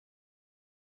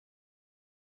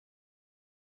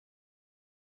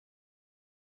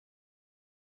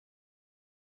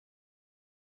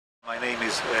My name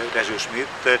is Rezsö Schmidt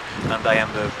and I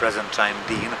am the present-time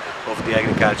Dean of the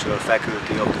Agricultural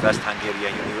Faculty of the West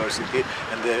Hungarian University,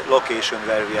 and the location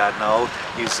where we are now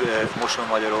is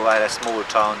Mosonmagyaróvár, a small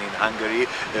town in Hungary,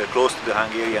 close to the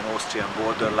Hungarian-Austrian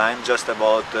borderline, just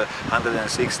about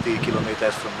 160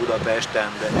 kilometers from Budapest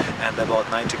and about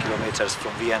 90 kilometers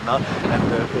from Vienna.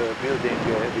 And the building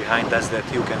behind us that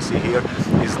you can see here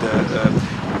is the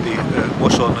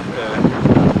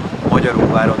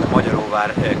Mosonmagyaróvár, or the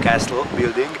Magyaróvár Castle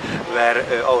building, where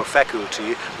our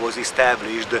faculty was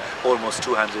established almost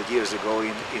 200 years ago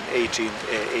in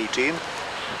 1818.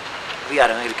 We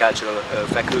are an agricultural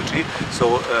faculty,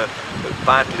 so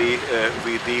partly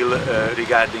we deal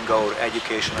regarding our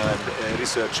educational and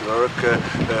research work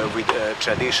with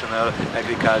traditional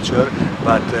agriculture,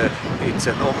 but it's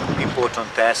an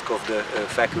important task of the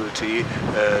faculty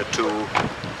to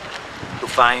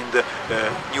find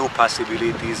new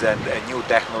possibilities and new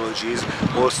technologies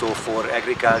also for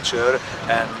agriculture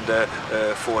and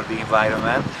for the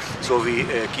environment. So we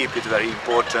keep it very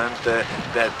important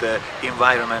that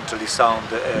environmentally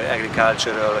sound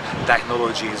agricultural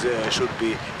technologies should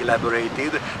be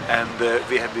elaborated, and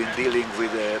we have been dealing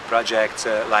with projects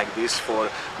like this for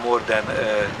more than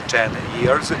 10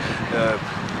 years.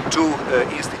 Two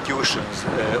institutions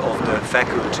of the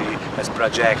faculty has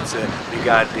projects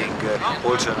regarding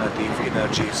alternative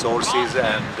energy sources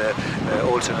and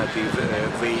alternative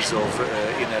ways of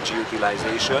energy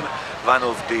utilization. One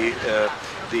of the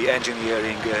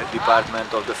engineering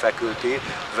department of the faculty,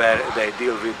 where they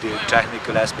deal with the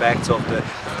technical aspects of the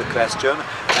question,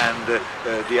 and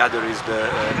the other is the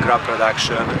crop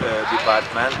production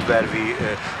department, where we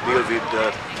deal with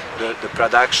the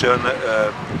production,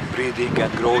 breeding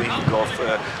and growing of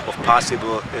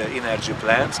possible energy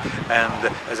plants. And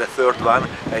as a third one,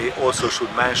 I also should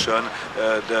mention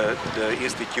the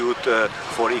Institute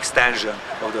for Extension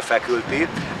of the faculty.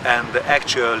 And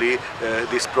actually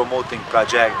this promoting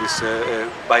project, this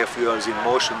Biofuels in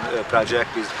Motion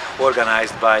project, is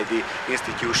organized by the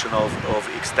Institution of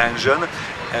Extension.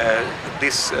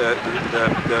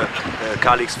 The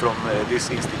colleagues from this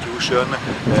institution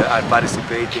are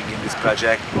participating in this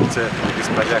project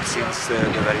since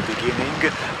the very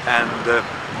beginning, and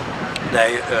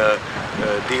they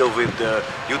deal with the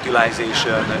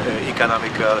utilization,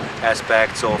 economical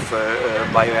aspects of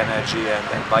bioenergy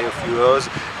and biofuels,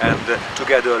 and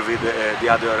together with the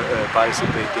other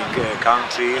participating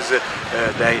countries,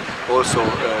 they also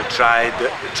try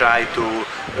to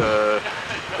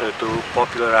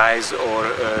popularize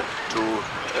or to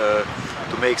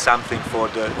make something for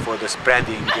the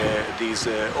spreading these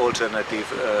alternative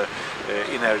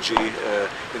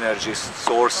energy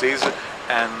sources,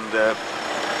 and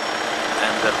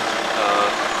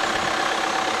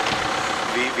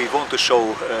we want to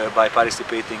show by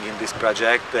participating in this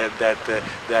project that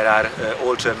there are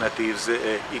alternatives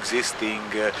existing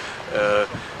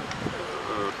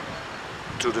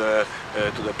to the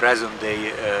present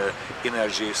day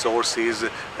energy sources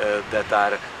that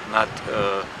are not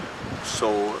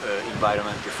so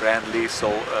environmentally friendly.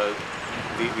 So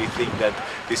we think that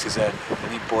this is an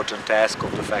important task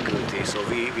of the faculty. So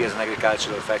we as an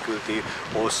agricultural faculty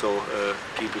also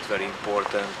keep it very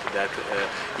important that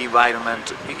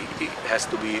environment has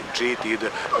to be treated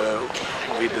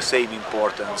with the same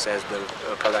importance as the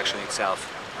production itself.